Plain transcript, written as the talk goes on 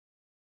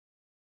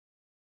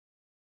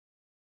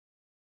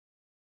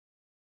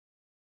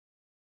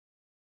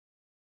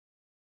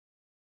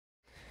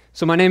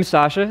So my name's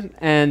Sascha,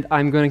 and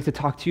I'm going to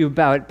talk to you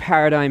about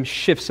paradigm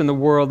shifts in the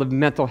world of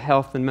mental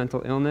health and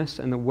mental illness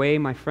and the way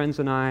my friends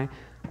and I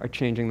are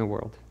changing the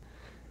world.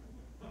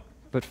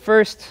 But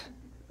first,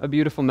 a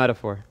beautiful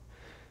metaphor.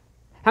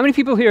 How many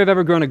people here have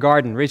ever grown a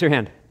garden? Raise your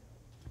hand.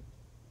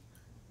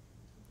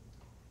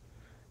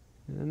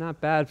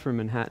 Not bad for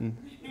Manhattan.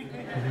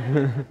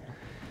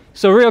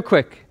 So real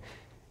quick,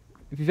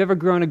 if you've ever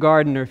grown a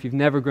garden or if you've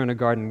never grown a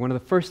garden, one of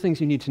the first things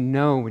you need to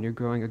know when you're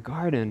growing a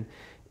garden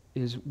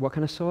is what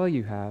kind of soil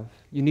you have.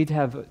 You need to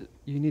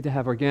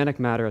have organic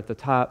matter at the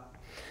top,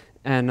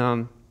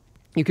 and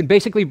you can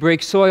basically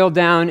break soil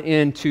down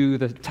into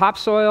the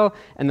topsoil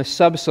and the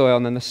subsoil,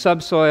 and then the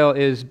subsoil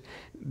is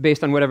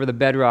based on whatever the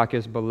bedrock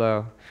is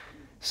below.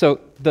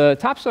 So the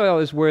topsoil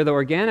is where the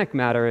organic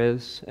matter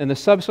is, and the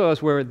subsoil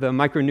is where the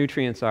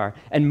micronutrients are.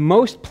 And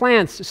most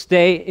plants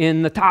stay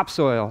in the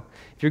topsoil.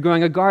 If you're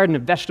growing a garden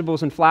of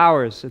vegetables and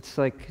flowers, it's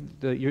like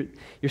your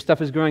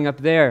stuff is growing up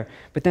there.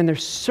 But then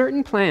there's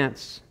certain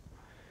plants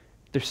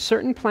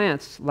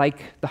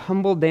like the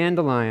humble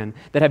dandelion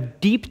that have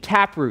deep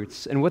tap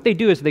roots, and what they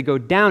do is they go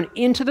down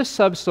into the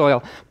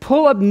subsoil,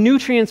 pull up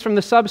nutrients from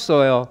the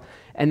subsoil,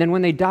 and then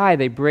when they die,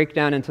 they break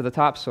down into the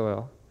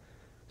topsoil.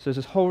 So there's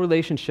this whole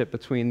relationship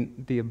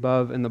between the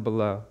above and the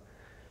below.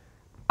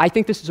 I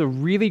think this is a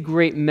really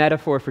great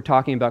metaphor for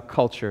talking about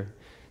culture.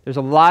 There's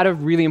a lot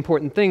of really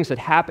important things that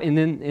happen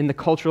in the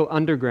cultural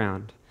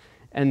underground,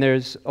 and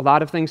there's a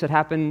lot of things that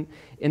happen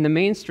in the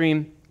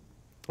mainstream.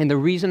 And the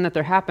reason that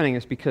they're happening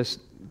is because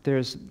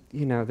there's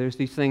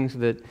these things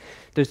that,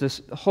 there's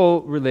this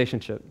whole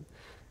relationship.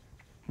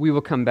 We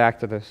will come back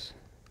to this.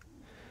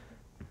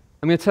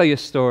 I'm going to tell you a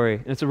story,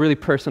 and it's a really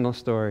personal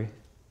story.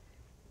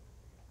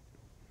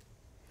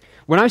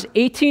 When I was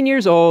 18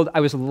 years old,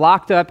 I was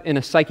locked up in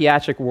a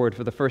psychiatric ward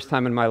for the first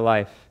time in my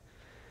life.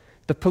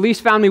 The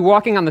police found me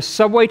walking on the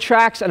subway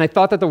tracks, and I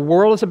thought that the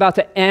world was about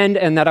to end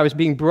and that I was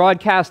being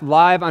broadcast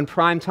live on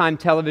primetime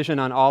television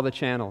on all the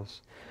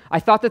channels. I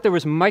thought that there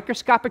was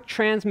microscopic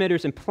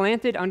transmitters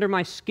implanted under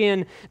my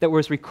skin that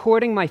was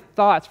recording my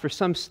thoughts for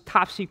some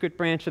top secret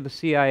branch of the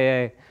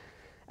CIA,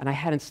 and I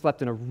hadn't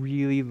slept in a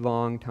really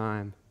long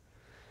time.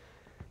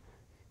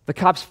 The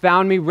cops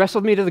found me,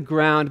 wrestled me to the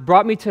ground,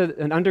 brought me to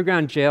an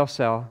underground jail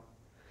cell.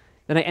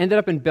 Then I ended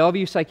up in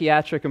Bellevue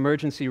Psychiatric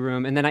Emergency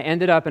Room, and then I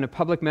ended up in a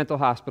public mental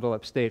hospital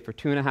upstate for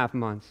 2.5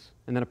 months,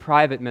 and then a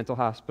private mental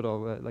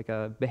hospital, like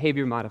a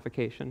behavior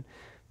modification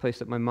place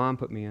that my mom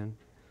put me in.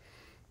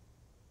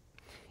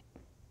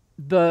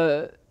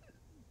 The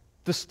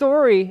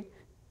story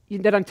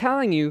that I'm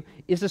telling you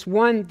is this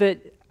one that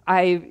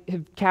I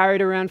have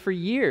carried around for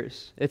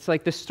years. It's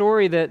like the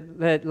story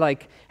that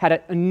like had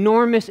an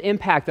enormous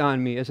impact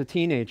on me as a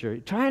teenager.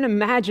 Try and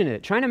imagine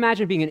it. Try and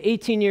imagine being an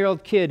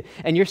 18-year-old kid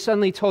and you're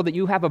suddenly told that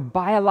you have a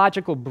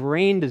biological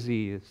brain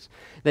disease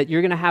that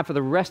you're going to have for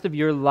the rest of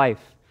your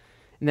life,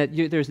 and that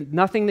there's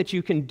nothing that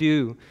you can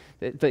do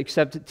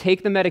except to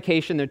take the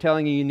medication they're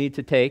telling you need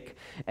to take,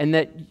 and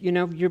that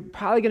you're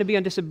probably going to be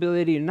on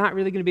disability, you're not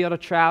really going to be able to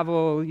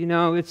travel.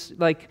 It's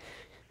like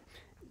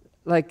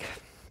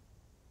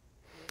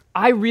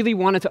I really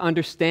wanted to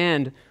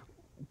understand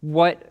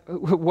what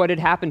had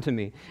happened to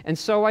me, and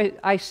so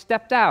I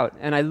stepped out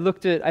and I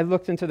looked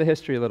into the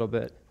history a little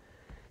bit.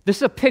 This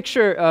is a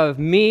picture of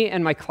me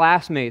and my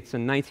classmates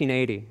in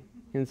 1980. You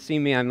can see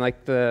me. I'm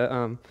like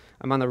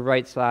I'm on the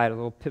right side, a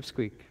little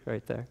pipsqueak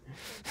right there.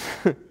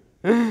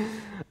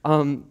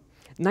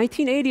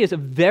 1980 is a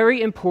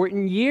very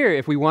important year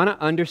if we want to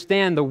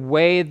understand the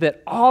way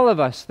that all of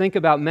us think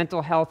about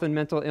mental health and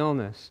mental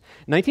illness.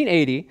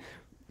 1980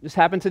 just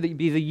happened to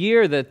be the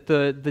year that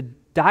the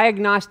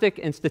Diagnostic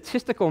and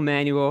Statistical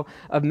Manual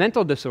of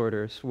Mental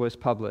Disorders was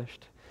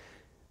published.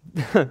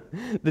 The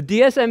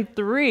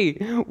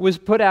DSM-3 was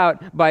put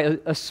out by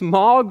a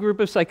small group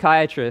of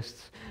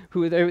psychiatrists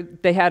who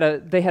they had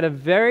a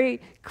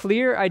very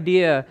clear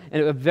idea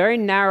and a very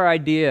narrow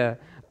idea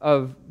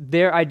of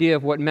their idea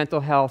of what mental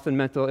health and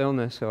mental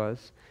illness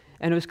was.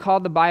 And it was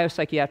called the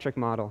biopsychiatric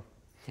model.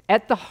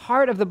 At the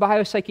heart of the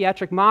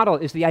biopsychiatric model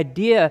is the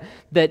idea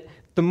that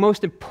the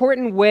most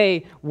important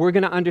way we're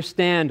going to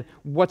understand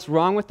what's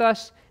wrong with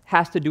us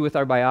has to do with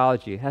our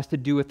biology. It has to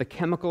do with the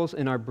chemicals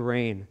in our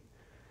brain.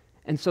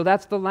 And so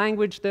that's the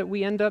language that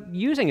we end up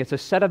using. It's a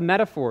set of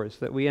metaphors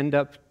that we end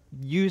up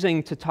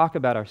using to talk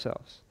about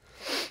ourselves.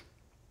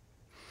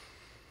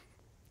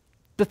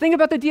 The thing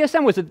about the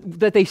DSM was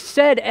that they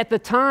said at the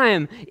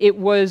time it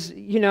was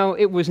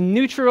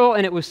neutral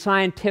and it was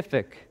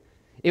scientific.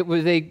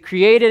 They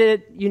created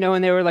it,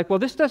 and they were like, well,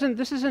 this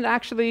isn't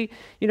actually,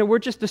 we're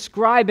just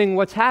describing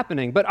what's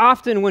happening. But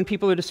often when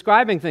people are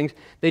describing things,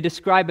 they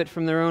describe it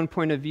from their own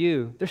point of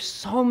view. There's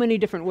so many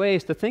different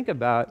ways to think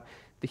about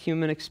the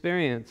human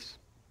experience.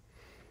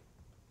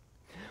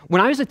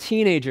 When I was a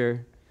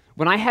teenager,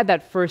 when I had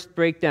that first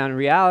breakdown in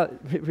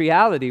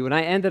reality, when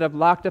I ended up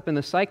locked up in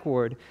the psych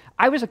ward,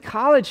 I was a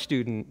college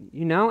student,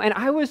 and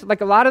I was,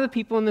 like a lot of the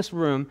people in this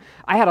room,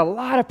 I had a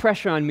lot of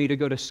pressure on me to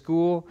go to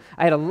school.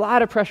 I had a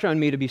lot of pressure on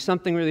me to be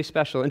something really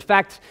special. In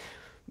fact,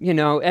 You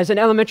know, as an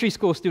elementary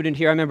school student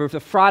here, I remember the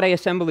Friday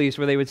assemblies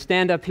where they would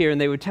stand up here and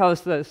they would tell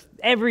us this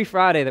every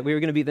Friday that we were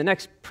going to be the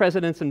next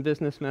presidents and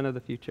businessmen of the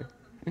future.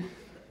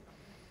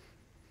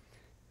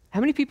 How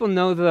many people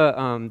know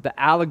the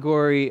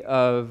allegory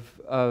of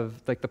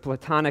like the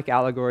Platonic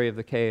allegory of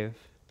the cave?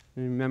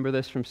 You remember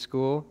this from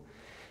school?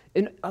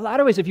 In a lot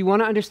of ways, if you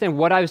want to understand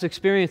what I was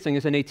experiencing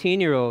as an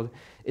 18-year-old,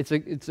 it's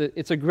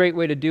a great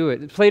way to do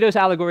it. Plato's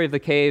allegory of the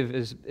cave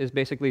is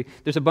basically,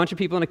 there's a bunch of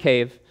people in a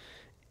cave,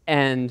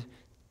 and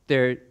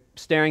they're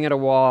staring at a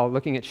wall,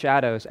 looking at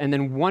shadows, and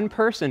then one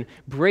person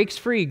breaks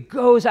free,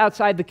 goes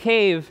outside the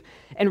cave,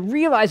 and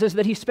realizes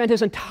that he spent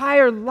his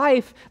entire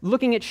life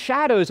looking at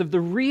shadows of the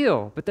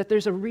real, but that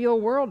there's a real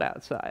world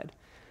outside.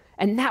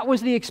 And that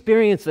was the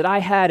experience that I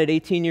had at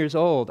 18 years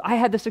old. I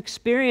had this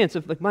experience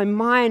of like my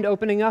mind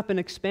opening up and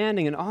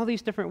expanding in all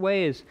these different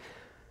ways.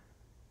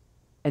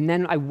 And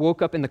then I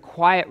woke up in the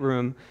quiet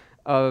room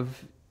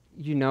of,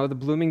 you know, the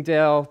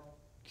Bloomingdale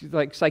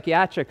like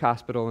psychiatric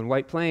hospital in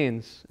White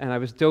Plains, and I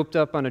was doped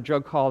up on a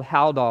drug called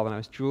Haldol, and I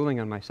was drooling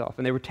on myself,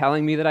 and they were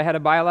telling me that I had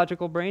a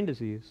biological brain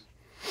disease.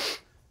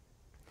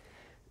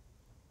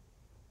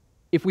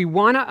 If we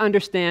want to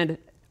understand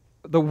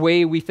the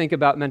way we think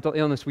about mental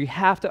illness, we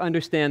have to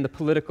understand the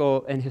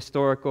political and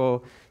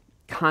historical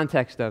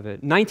context of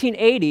it.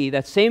 1980,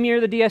 that same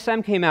year the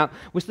DSM came out,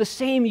 was the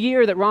same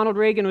year that Ronald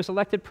Reagan was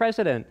elected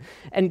president.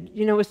 And,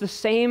 you know, it was the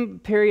same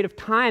period of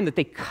time that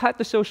they cut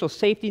the social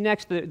safety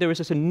nets. There was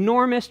this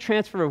enormous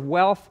transfer of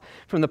wealth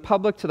from the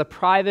public to the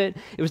private.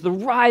 It was the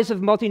rise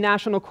of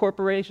multinational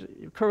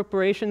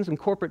corporations and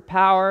corporate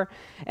power.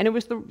 And it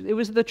was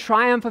the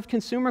triumph of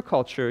consumer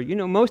culture. You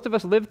know, most of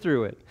us lived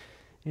through it.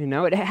 You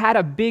know, it had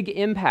a big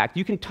impact.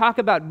 You can talk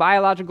about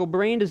biological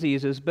brain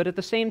diseases, but at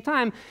the same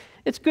time,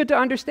 it's good to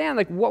understand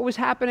like what was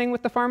happening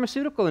with the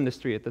pharmaceutical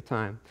industry at the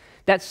time.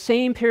 That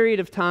same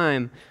period of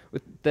time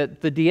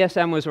that the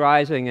DSM was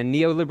rising and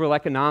neoliberal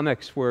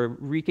economics were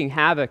wreaking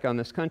havoc on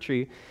this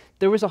country,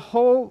 there was a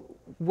whole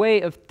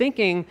way of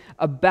thinking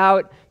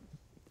about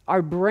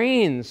our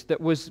brains that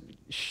was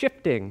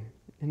shifting.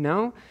 You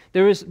know,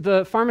 there was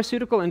the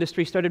pharmaceutical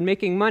industry started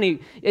making money.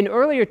 In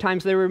earlier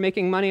times, they were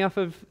making money off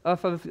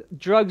of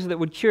drugs that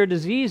would cure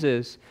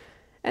diseases,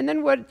 and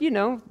then what? You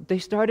know, they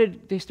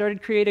started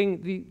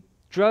creating the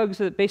drugs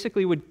that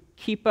basically would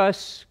keep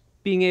us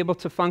being able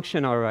to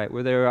function all right,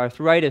 whether they're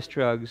arthritis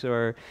drugs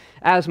or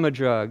asthma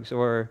drugs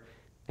or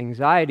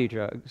anxiety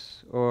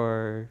drugs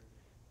or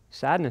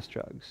sadness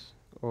drugs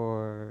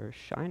or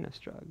shyness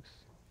drugs.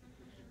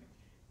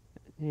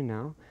 You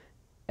know,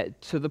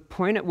 to the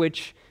point at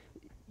which,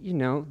 you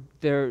know,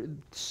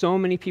 so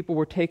many people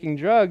were taking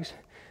drugs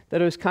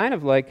that it was kind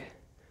of like,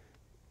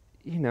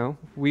 you know,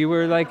 we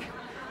were like,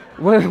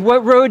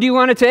 what road do you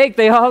want to take?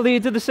 They all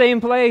lead to the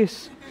same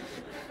place.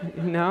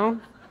 You know?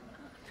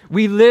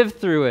 We lived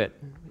through it.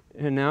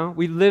 You know?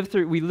 We lived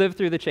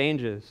through the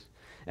changes,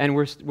 and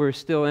we're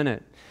still in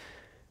it.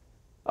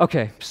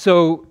 Okay,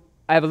 so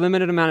I have a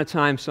limited amount of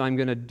time, so I'm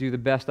going to do the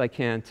best I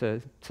can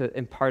to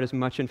impart as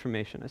much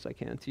information as I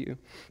can to you.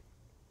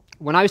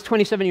 When I was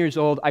 27 years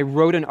old, I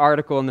wrote an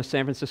article in the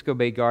San Francisco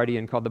Bay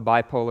Guardian called The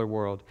Bipolar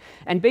World.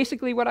 And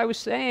basically what I was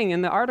saying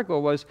in the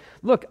article was,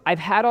 look, I've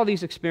had all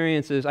these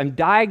experiences. I'm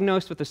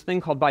diagnosed with this thing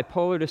called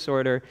bipolar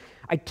disorder.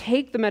 I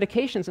take the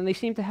medications and they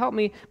seem to help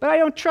me, but I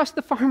don't trust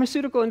the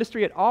pharmaceutical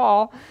industry at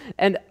all.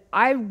 And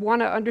I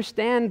want to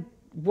understand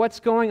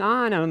what's going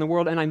on out in the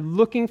world, and I'm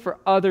looking for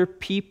other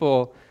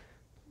people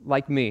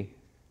like me.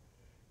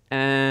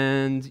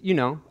 And, you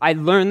know, I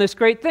learned this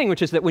great thing,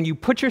 which is that when you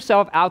put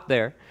yourself out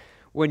there,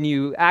 when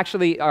you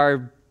actually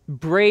are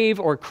brave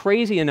or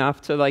crazy enough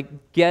to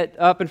like get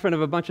up in front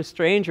of a bunch of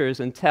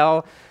strangers and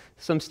tell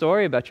some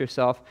story about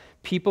yourself,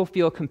 people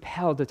feel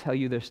compelled to tell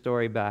you their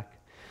story back.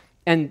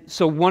 And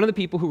so one of the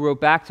people who wrote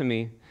back to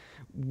me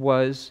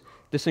was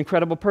this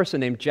incredible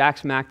person named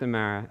Jax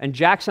McNamara. And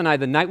Jax and I,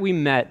 the night we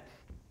met,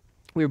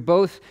 we were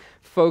both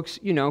folks,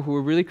 you know, who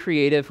were really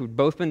creative, who'd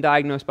both been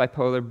diagnosed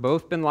bipolar,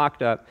 both been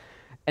locked up.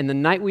 And the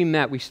night we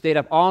met, we stayed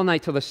up all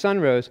night till the sun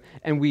rose,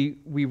 and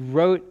we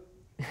wrote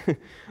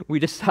we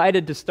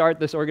decided to start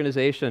this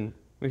organization.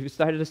 We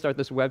decided to start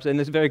this website in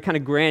this very kind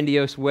of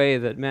grandiose way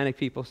that manic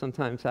people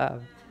sometimes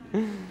have,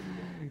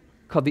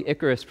 called the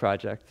Icarus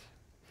Project.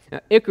 Now,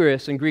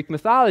 Icarus in Greek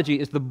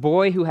mythology is the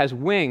boy who has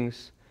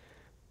wings,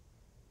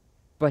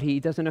 but he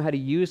doesn't know how to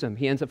use them.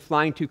 He ends up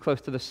flying too close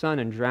to the sun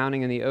and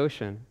drowning in the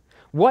ocean.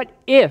 What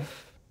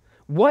if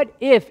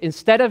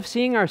instead of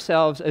seeing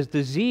ourselves as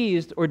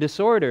diseased or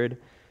disordered,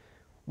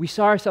 we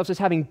saw ourselves as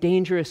having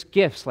dangerous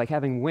gifts like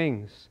having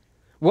wings?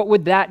 What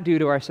would that do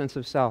to our sense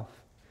of self?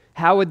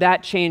 How would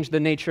that change the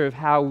nature of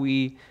how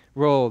we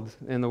rolled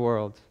in the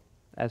world,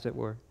 as it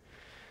were?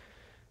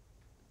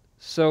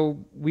 So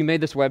we made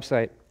this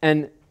website,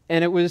 and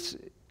it was,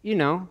 you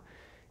know,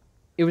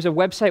 it was a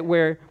website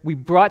where we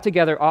brought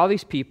together all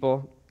these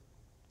people,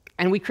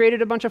 and we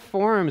created a bunch of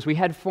forums. We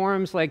had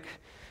forums like,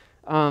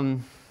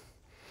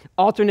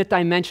 alternate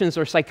dimensions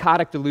or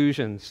psychotic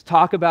delusions.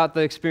 Talk about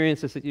the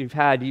experiences that you've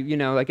had,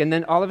 and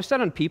then all of a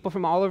sudden, people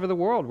from all over the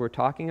world were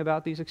talking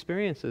about these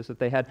experiences that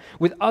they had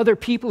with other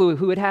people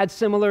who had had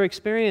similar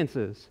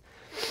experiences.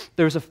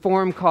 There was a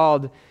forum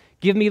called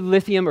Give Me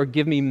Lithium or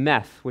Give Me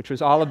Meth, which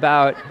was all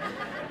about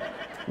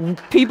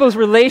people's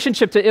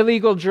relationship to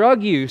illegal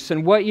drug use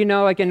and what,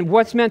 and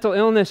what's mental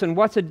illness and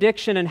what's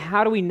addiction and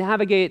how do we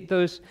navigate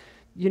those,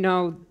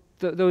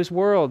 those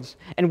worlds.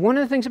 And one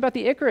of the things about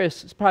the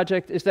Icarus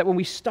Project is that when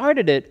we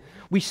started it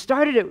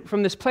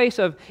from this place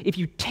of if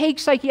you take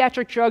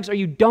psychiatric drugs or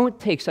you don't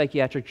take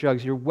psychiatric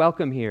drugs, you're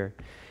welcome here.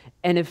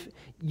 And if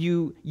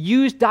you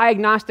use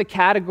diagnostic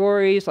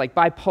categories like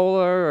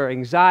bipolar or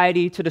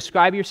anxiety to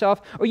describe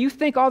yourself, or you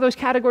think all those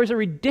categories are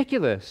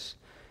ridiculous,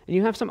 and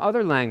you have some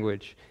other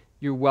language,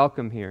 you're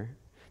welcome here.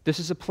 This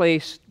is a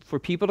place for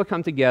people to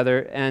come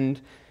together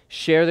and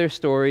share their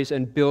stories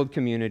and build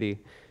community.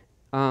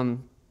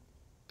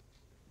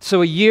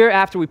 So a year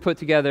after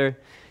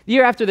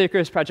the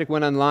Icarus Project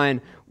went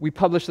online, we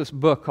published this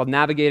book called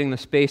Navigating the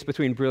Space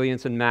Between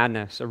Brilliance and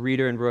Madness, a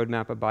reader and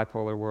roadmap of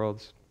bipolar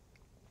worlds.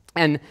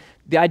 And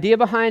the idea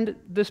behind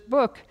this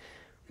book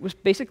was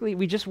basically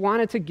we just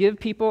wanted to give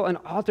people an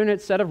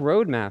alternate set of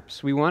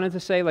roadmaps. We wanted to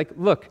say,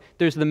 look,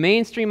 there's the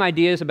mainstream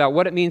ideas about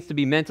what it means to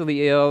be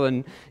mentally ill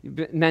and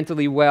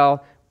mentally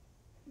well.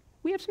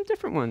 We have some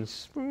different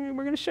ones. We're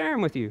going to share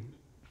them with you,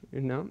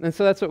 And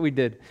so that's what we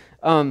did.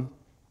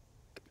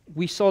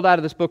 We sold out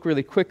of this book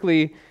really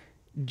quickly.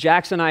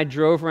 Jax and I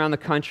drove around the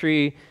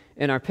country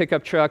in our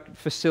pickup truck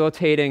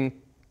facilitating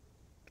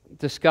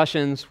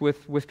discussions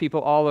with people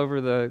all over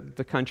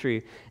the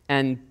country,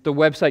 and the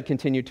website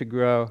continued to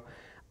grow.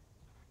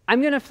 I'm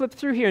going to flip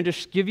through here and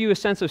just give you a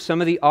sense of some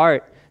of the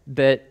art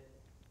that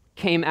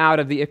came out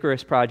of the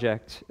Icarus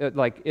Project,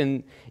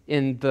 in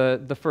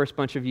the first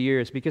bunch of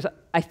years, because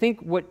I think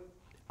what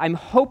I'm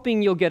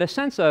hoping you'll get a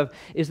sense of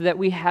is that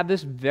we have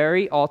this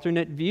very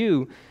alternate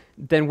view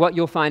than what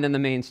you'll find in the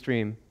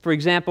mainstream. For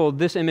example,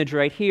 this image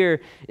right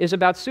here is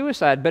about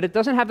suicide, but it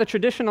doesn't have the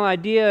traditional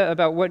idea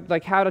about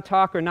how to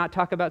talk or not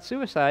talk about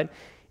suicide.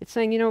 It's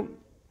saying,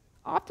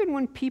 often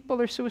when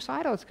people are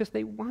suicidal, it's because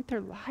they want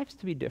their lives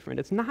to be different.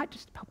 It's not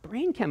just about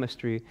brain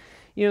chemistry.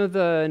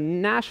 The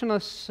National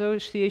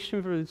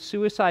Association for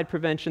Suicide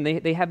Prevention,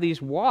 they have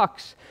these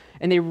walks,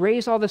 and they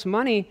raise all this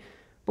money,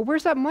 but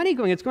where's that money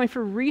going? It's going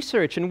for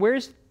research, and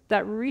where's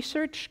that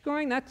research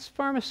going? That's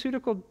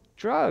pharmaceutical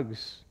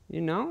drugs.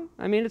 It's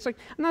I'm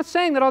not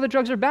saying that all the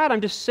drugs are bad. I'm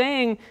just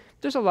saying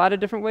there's a lot of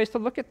different ways to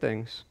look at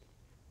things.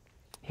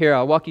 Here,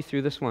 I'll walk you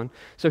through this one.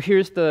 So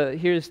here's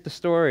the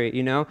story,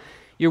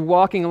 You're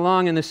walking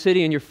along in the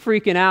city and you're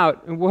freaking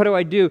out, and what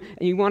do?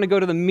 And you want to go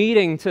to the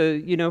meeting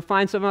to,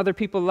 find some other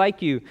people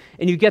like you.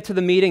 And you get to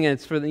the meeting and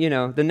it's for,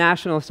 the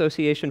National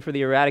Association for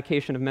the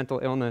Eradication of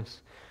Mental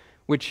Illness,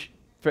 which,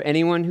 for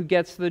anyone who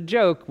gets the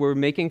joke, we're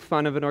making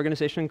fun of an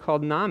organization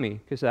called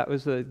NAMI,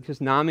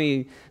 because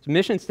NAMI's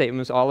mission statement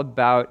was all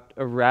about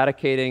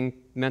eradicating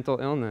mental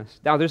illness.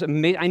 Now,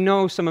 I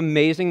know some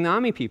amazing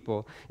NAMI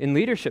people in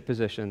leadership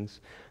positions,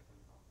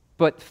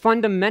 but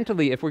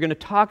fundamentally, if we're going to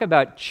talk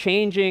about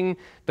changing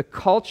the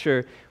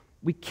culture,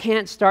 we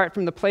can't start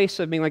from the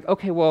place of being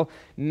okay, well,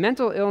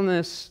 mental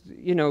illness,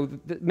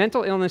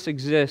 mental illness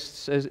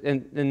exists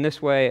in this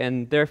way,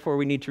 and therefore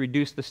we need to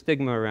reduce the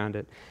stigma around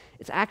it.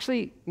 It's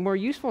actually more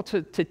useful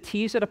to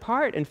tease it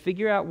apart and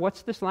figure out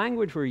what's this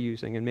language we're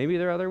using, and maybe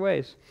there are other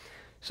ways.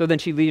 So then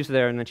she leaves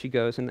there, and then she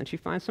goes, and then she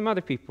finds some other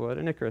people at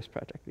an Icarus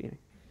Project meeting.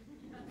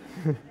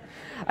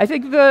 I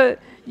think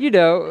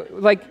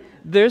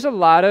there's a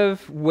lot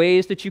of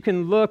ways that you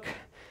can look.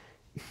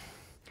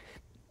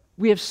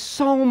 We have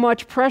so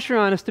much pressure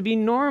on us to be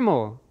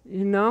normal,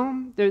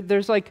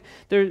 There's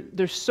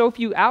so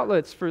few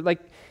outlets for,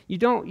 you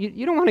don't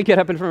want to get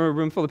up in front of a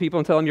room full of people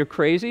and tell them you're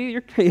crazy.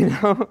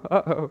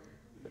 Uh-oh.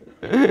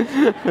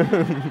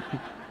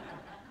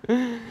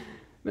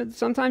 But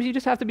sometimes you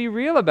just have to be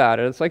real about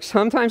it. It's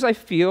sometimes I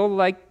feel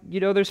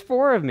there's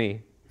 4 of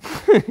me.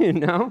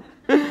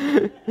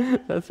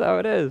 That's how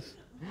it is.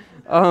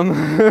 One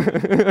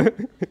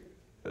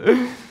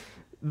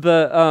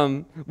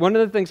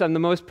of the things I'm the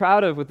most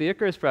proud of with the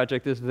Icarus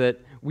Project is that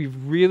we've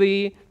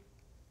really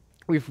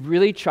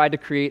tried to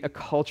create a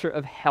culture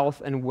of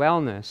health and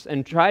wellness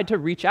and tried to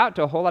reach out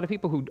to a whole lot of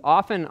people who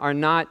often are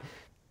not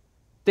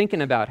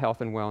thinking about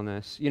health and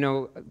wellness.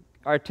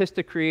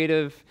 Artistic,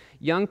 creative,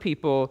 young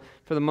people,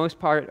 for the most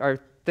part, are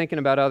thinking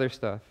about other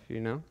stuff,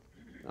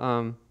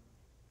 And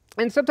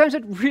sometimes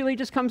it really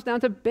just comes down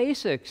to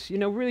basics.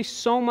 Really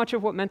so much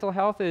of what mental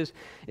health is,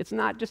 it's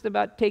not just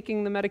about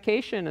taking the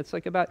medication. It's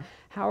about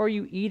how are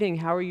you eating?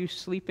 How are you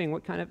sleeping?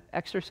 What kind of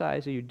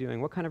exercise are you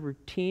doing? What kind of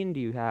routine do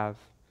you have?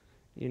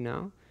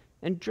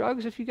 And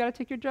drugs, if you got to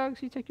take your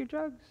drugs, you take your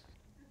drugs.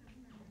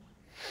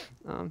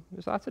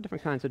 There's lots of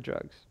different kinds of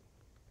drugs.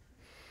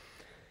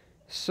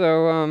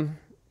 So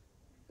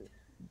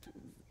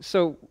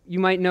you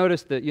might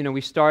notice that,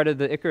 we started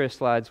the Icarus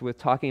slides with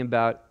talking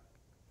about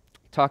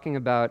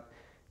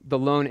the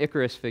lone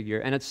Icarus figure.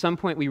 And at some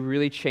point, we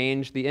really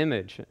changed the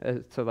image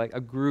to like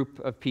a group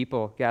of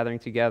people gathering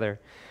together.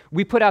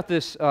 We put out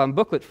this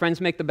booklet, Friends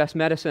Make the Best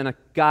Medicine, a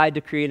guide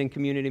to creating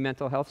community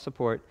mental health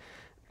support,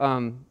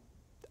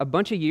 a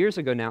bunch of years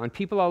ago now, and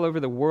people all over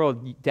the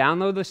world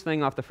download this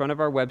thing off the front of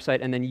our website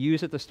and then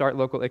use it to start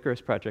local Icarus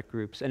Project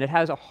groups. And it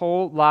has a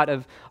whole lot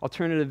of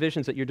alternative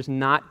visions that you're just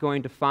not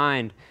going to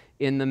find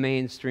in the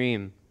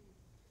mainstream.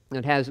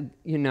 It has,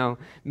 you know,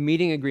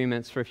 meeting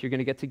agreements for if you're going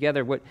to get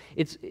together.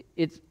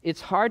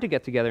 It's hard to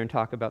get together and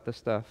talk about this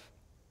stuff.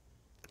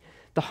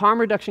 The Harm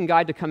Reduction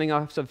Guide to Coming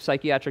Off of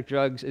Psychiatric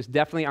Drugs is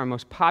definitely our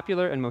most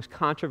popular and most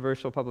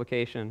controversial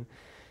publication.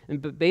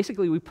 But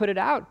basically, we put it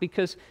out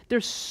because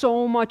there's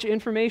so much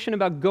information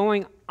about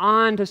going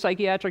on to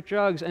psychiatric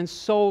drugs and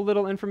so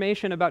little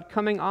information about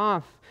coming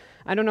off.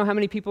 I don't know how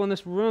many people in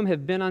this room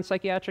have been on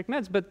psychiatric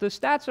meds, but the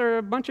stats are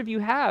a bunch of you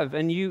have.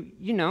 And you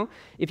know,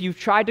 if you've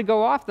tried to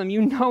go off them,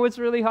 you know it's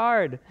really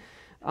hard.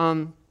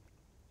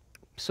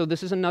 So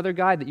this is another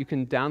guide that you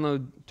can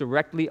download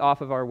directly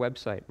off of our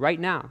website. Right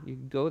now, you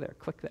can go there,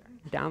 click there,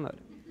 download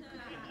it.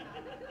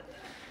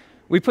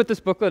 We put this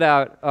booklet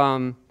out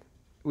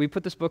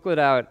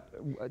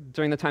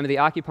during the time of the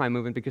Occupy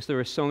movement because there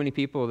were so many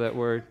people that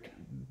were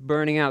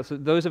burning out. So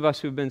those of us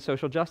who've been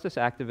social justice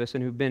activists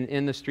and who've been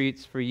in the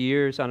streets for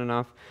years on and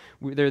off,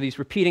 there are these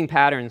repeating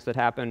patterns that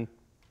happen.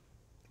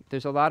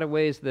 There's a lot of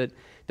ways that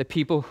the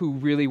people who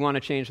really want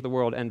to change the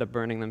world end up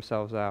burning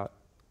themselves out.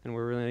 And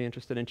we're really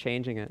interested in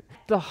changing it.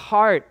 The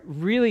heart,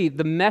 really,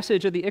 the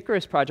message of the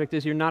Icarus Project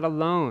is you're not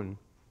alone,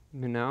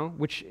 you know?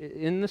 Which,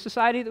 in the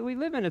society that we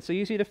live in, it's so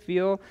easy to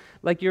feel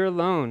like you're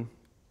alone.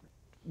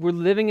 We're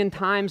living in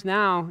times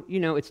now, you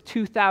know, it's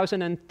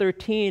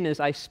 2013 as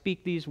I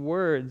speak these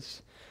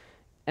words,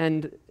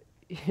 and,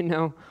 you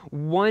know,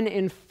 1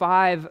 in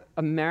 5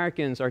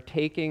 Americans are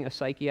taking a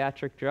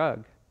psychiatric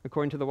drug,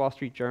 according to the Wall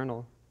Street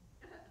Journal,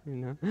 you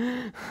know.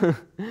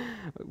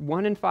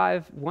 1 in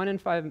 5,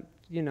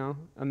 you know,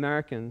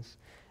 Americans.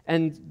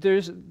 And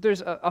there's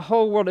a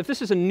whole world. If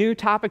this is a new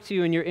topic to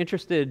you and you're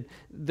interested,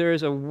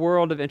 there's a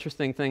world of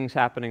interesting things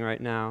happening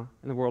right now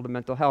in the world of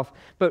mental health.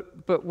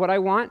 But what I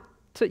want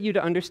you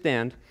to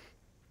understand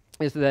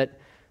is that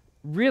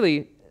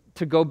really,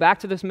 to go back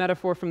to this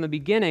metaphor from the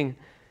beginning,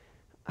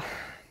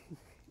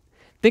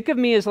 think of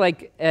me as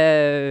like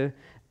an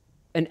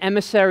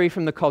emissary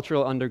from the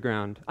cultural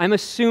underground. I'm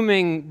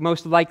assuming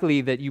most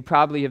likely that you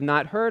probably have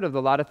not heard of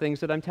a lot of things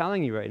that I'm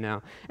telling you right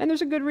now. And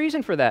there's a good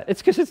reason for that.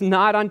 It's because it's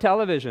not on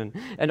television.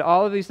 And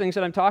all of these things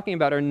that I'm talking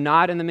about are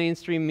not in the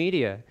mainstream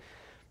media.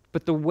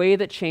 But the way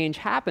that change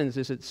happens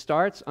is it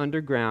starts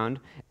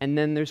underground, and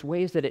then there's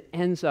ways that it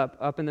ends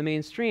up in the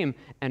mainstream.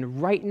 And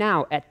right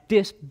now, at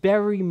this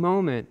very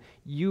moment,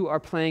 you are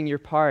playing your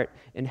part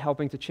in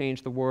helping to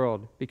change the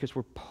world, because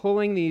we're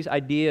pulling these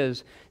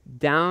ideas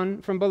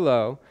down from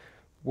below,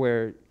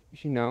 where,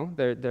 you know,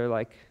 they're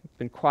like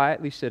been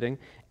quietly sitting,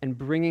 and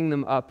bringing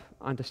them up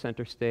onto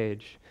center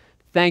stage.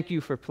 Thank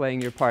you for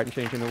playing your part in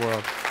changing the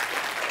world.